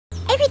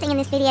Everything in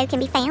this video can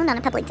be found on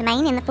a public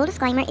domain, and the full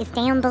disclaimer is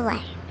down below.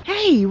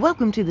 Hey,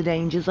 welcome to the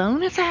Danger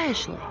Zone. It's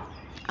Ashley.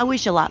 I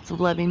wish you lots of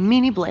love and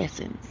many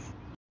blessings.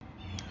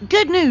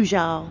 Good news,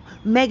 y'all.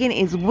 Meghan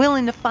is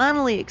willing to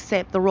finally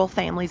accept the royal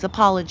family's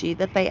apology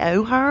that they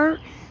owe her,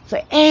 so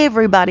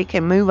everybody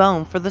can move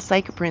on for the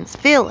sake of Prince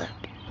Philip.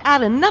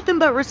 Out of nothing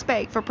but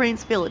respect for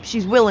Prince Philip,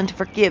 she's willing to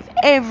forgive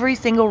every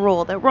single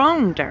royal that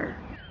wronged her.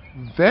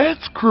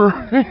 That's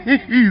crazy.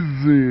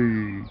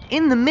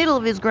 In the middle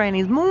of his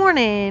granny's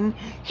mourning,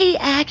 he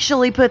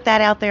actually put that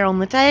out there on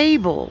the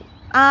table.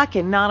 I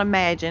cannot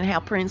imagine how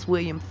Prince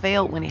William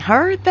felt when he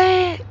heard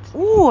that,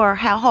 or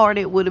how hard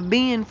it would have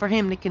been for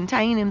him to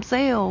contain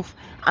himself.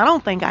 I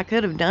don't think I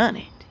could have done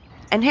it.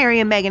 And Harry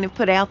and Meghan have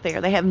put out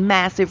there they have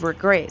massive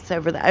regrets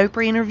over the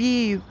Oprah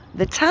interview.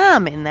 The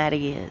timing, that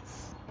is.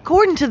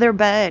 According to their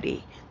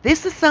buddy,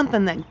 this is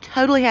something that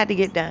totally had to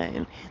get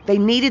done. They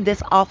needed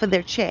this off of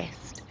their chest.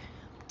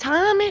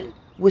 Timing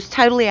was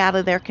totally out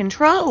of their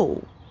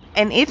control.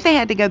 And if they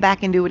had to go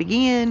back and do it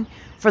again,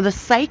 for the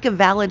sake of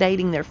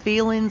validating their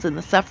feelings and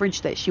the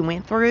suffrage that she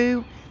went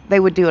through, they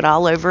would do it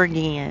all over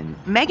again.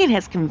 Meghan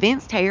has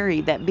convinced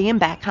Harry that being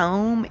back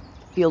home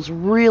feels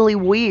really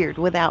weird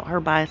without her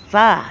by his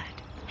side.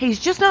 He's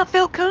just not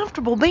felt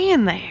comfortable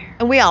being there.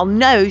 And we all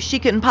know she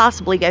couldn't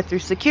possibly go through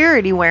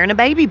security wearing a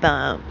baby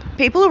bump.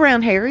 People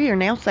around Harry are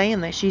now saying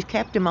that she's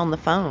kept him on the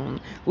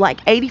phone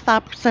like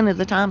 85% of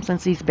the time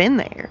since he's been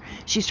there.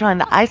 She's trying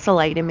to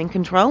isolate him and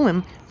control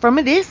him from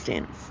a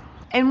distance.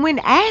 And when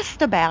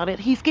asked about it,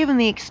 he's given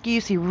the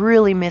excuse he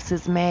really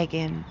misses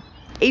Meghan.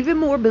 Even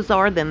more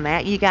bizarre than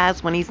that, you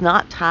guys, when he's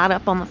not tied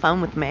up on the phone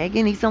with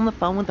Meghan, he's on the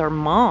phone with her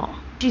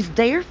mom. She's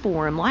there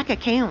for him like a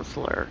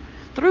counselor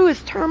through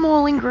his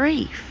turmoil and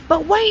grief.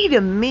 But wait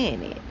a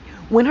minute.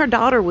 When her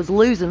daughter was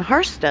losing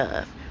her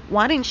stuff,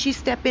 why didn't she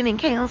step in and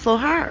counsel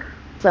her?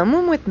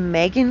 Someone with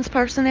Meghan's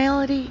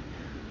personality,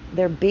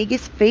 their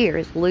biggest fear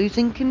is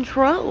losing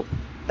control.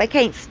 They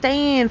can't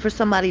stand for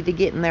somebody to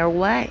get in their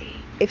way.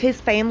 If his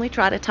family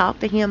try to talk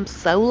to him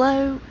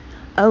solo,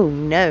 oh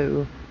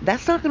no,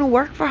 that's not going to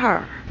work for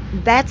her.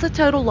 That's a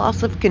total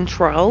loss of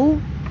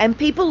control. And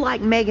people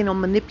like Meghan will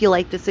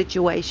manipulate the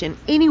situation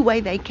any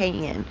way they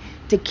can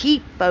to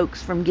keep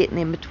folks from getting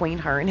in between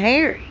her and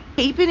Harry.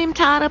 Keeping him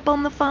tied up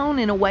on the phone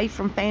and away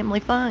from family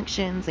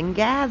functions and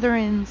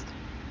gatherings.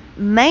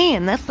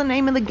 Man, that's the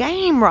name of the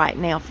game right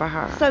now for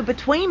her. So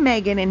between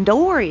Meghan and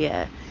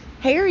Doria,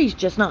 Harry's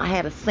just not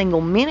had a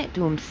single minute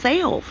to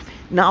himself.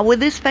 Not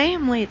with his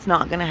family, it's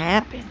not going to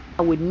happen.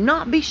 I would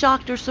not be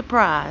shocked or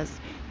surprised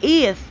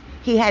if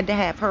he had to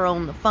have her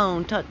on the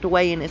phone tucked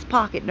away in his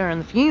pocket during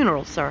the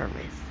funeral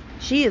service.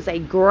 She is a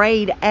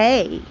grade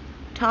A,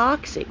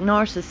 toxic,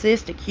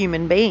 narcissistic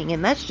human being,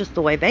 and that's just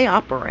the way they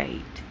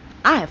operate.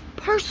 I have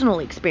personal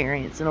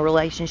experience in a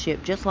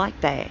relationship just like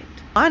that.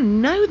 I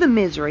know the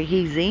misery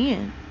he's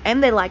in.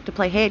 And they like to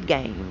play head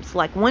games.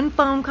 Like one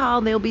phone call,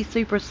 they'll be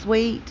super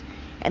sweet,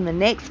 and the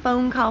next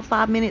phone call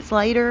 5 minutes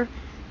later,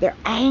 they're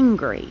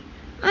angry.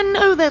 I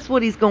know that's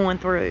what he's going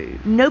through.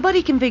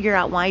 Nobody can figure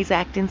out why he's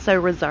acting so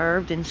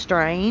reserved and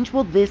strange.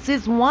 Well, this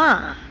is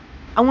why.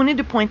 I wanted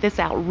to point this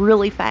out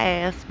really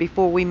fast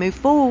before we move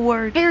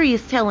forward. Harry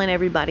is telling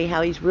everybody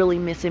how he's really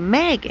missing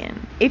Meghan.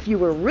 If you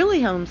were really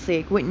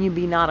homesick, wouldn't you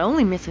be not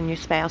only missing your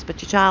spouse,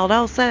 but your child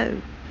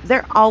also?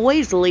 They're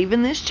always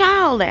leaving this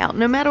child out,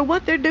 no matter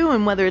what they're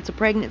doing, whether it's a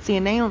pregnancy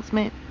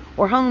announcement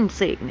or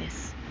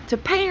homesickness. To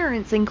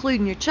parents,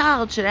 including your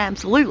child, should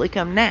absolutely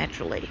come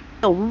naturally.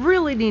 They'll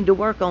really need to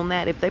work on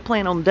that if they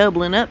plan on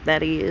doubling up,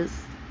 that is.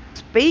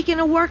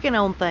 Speaking of working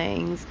on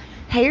things,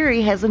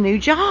 Harry has a new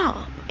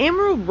job.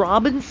 Emerald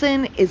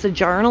Robinson is a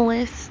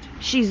journalist.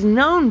 She's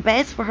known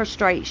best for her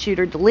straight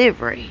shooter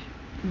delivery.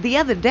 The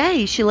other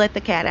day, she let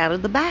the cat out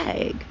of the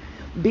bag.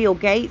 Bill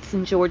Gates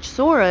and George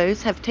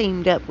Soros have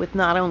teamed up with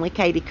not only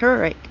Katie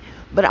Couric,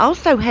 but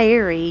also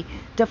Harry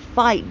to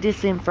fight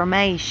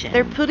disinformation.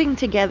 They're putting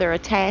together a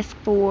task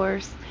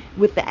force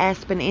with the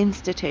Aspen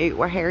Institute,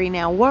 where Harry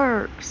now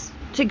works,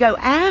 to go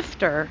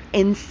after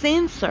and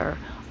censor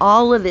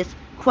all of this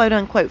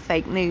quote-unquote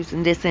fake news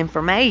and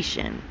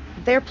disinformation.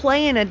 They're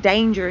playing a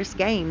dangerous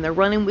game. They're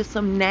running with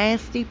some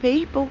nasty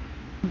people.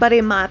 But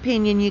in my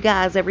opinion, you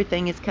guys,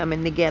 everything is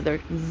coming together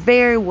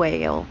very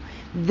well.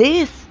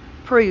 This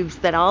proves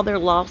that all their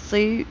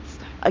lawsuits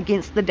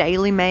against the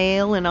Daily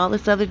Mail and all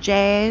this other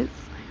jazz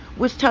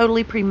was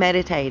totally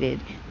premeditated.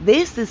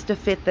 This is to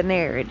fit the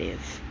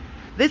narrative.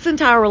 This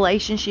entire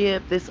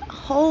relationship, this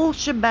whole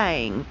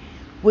shebang,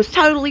 was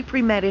totally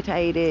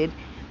premeditated.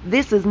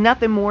 This is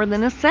nothing more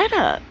than a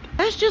setup.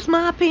 That's just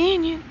my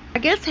opinion. I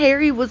guess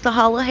Harry was the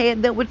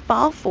hollowhead that would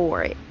fall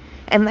for it,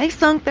 and they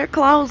sunk their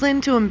claws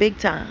into him big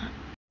time.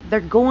 They're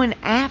going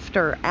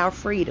after our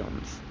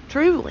freedoms,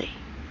 truly.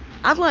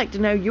 I'd like to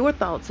know your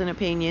thoughts and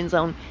opinions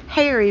on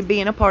Harry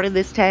being a part of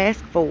this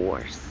task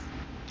force.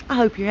 I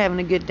hope you're having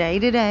a good day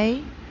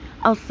today.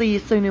 I'll see you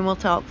soon and we'll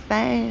talk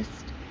fast.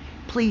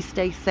 Please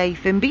stay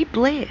safe and be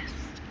blessed.